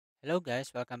Hello guys,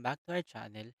 welcome back to our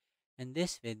channel. In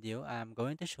this video, I am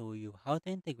going to show you how to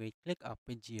integrate ClickUp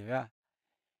with Jira.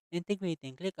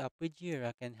 Integrating ClickUp with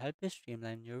Jira can help you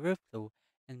streamline your workflow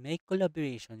and make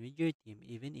collaboration with your team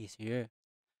even easier.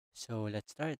 So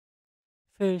let's start.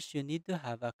 First, you need to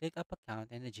have a ClickUp account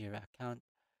and a Jira account.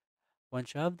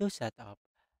 Once you have those set up,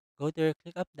 go to your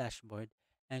ClickUp dashboard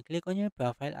and click on your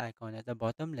profile icon at the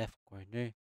bottom left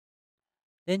corner.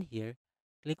 Then here,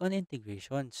 click on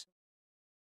Integrations.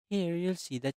 Here, you'll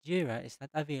see that Jira is not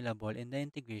available in the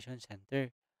Integration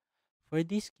Center. For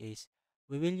this case,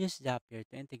 we will use Zapier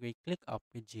to integrate ClickUp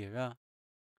with Jira.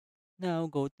 Now,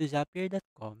 go to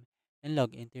zapier.com and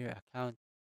log into your account.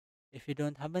 If you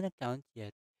don't have an account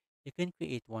yet, you can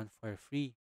create one for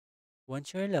free.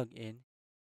 Once you're logged in,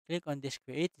 click on this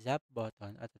Create Zap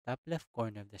button at the top left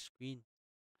corner of the screen.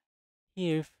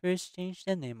 Here, first change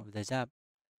the name of the Zap.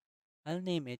 I'll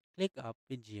name it ClickUp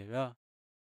with Jira.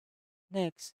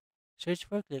 Next, search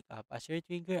for ClickUp as your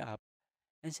trigger app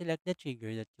and select the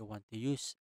trigger that you want to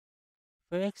use.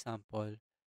 For example,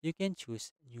 you can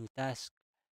choose New Task.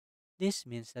 This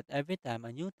means that every time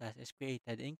a new task is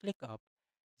created in ClickUp,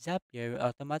 Zapier will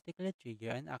automatically trigger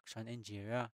an action in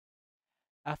Jira.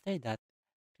 After that,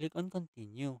 click on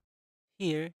Continue.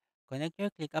 Here, connect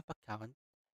your ClickUp account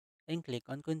and click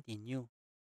on Continue.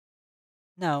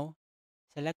 Now,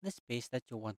 select the space that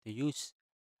you want to use,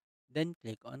 then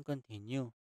click on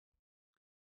Continue.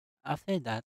 After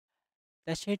that,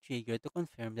 test your trigger to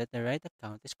confirm that the right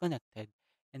account is connected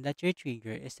and that your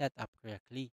trigger is set up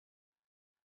correctly.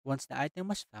 Once the item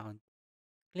was found,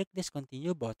 click this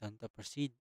Continue button to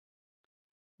proceed.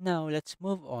 Now, let's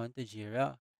move on to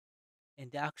Jira.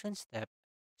 In the action step,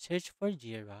 search for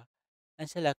Jira and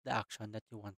select the action that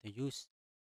you want to use.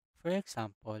 For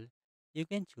example, you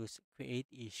can choose Create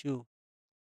Issue.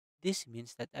 This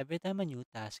means that every time a new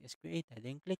task is created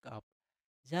in ClickUp,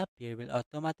 Zapier will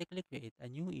automatically create a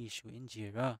new issue in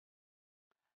Jira.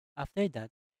 After that,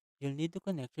 you'll need to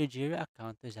connect your Jira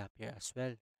account to Zapier as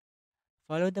well.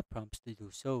 Follow the prompts to do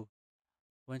so.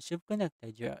 Once you've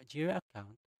connected your Jira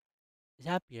account,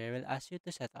 Zapier will ask you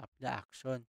to set up the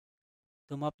action.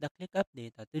 To map the ClickUp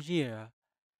data to Jira,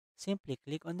 simply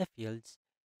click on the fields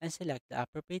and select the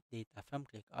appropriate data from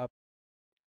ClickUp.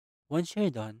 Once you're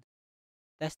done,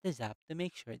 test the Zap to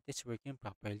make sure it is working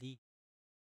properly.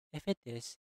 If it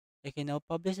is, you can now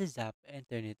publish the Zap and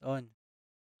turn it on.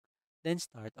 Then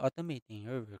start automating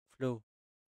your workflow.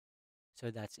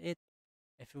 So that's it.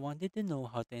 If you wanted to know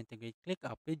how to integrate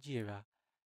ClickUp with Jira,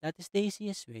 that is the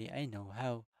easiest way I know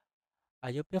how.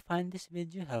 I hope you find this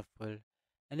video helpful,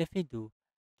 and if you do,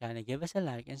 kindly give us a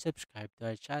like and subscribe to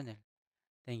our channel.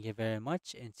 Thank you very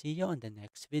much and see you on the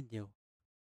next video.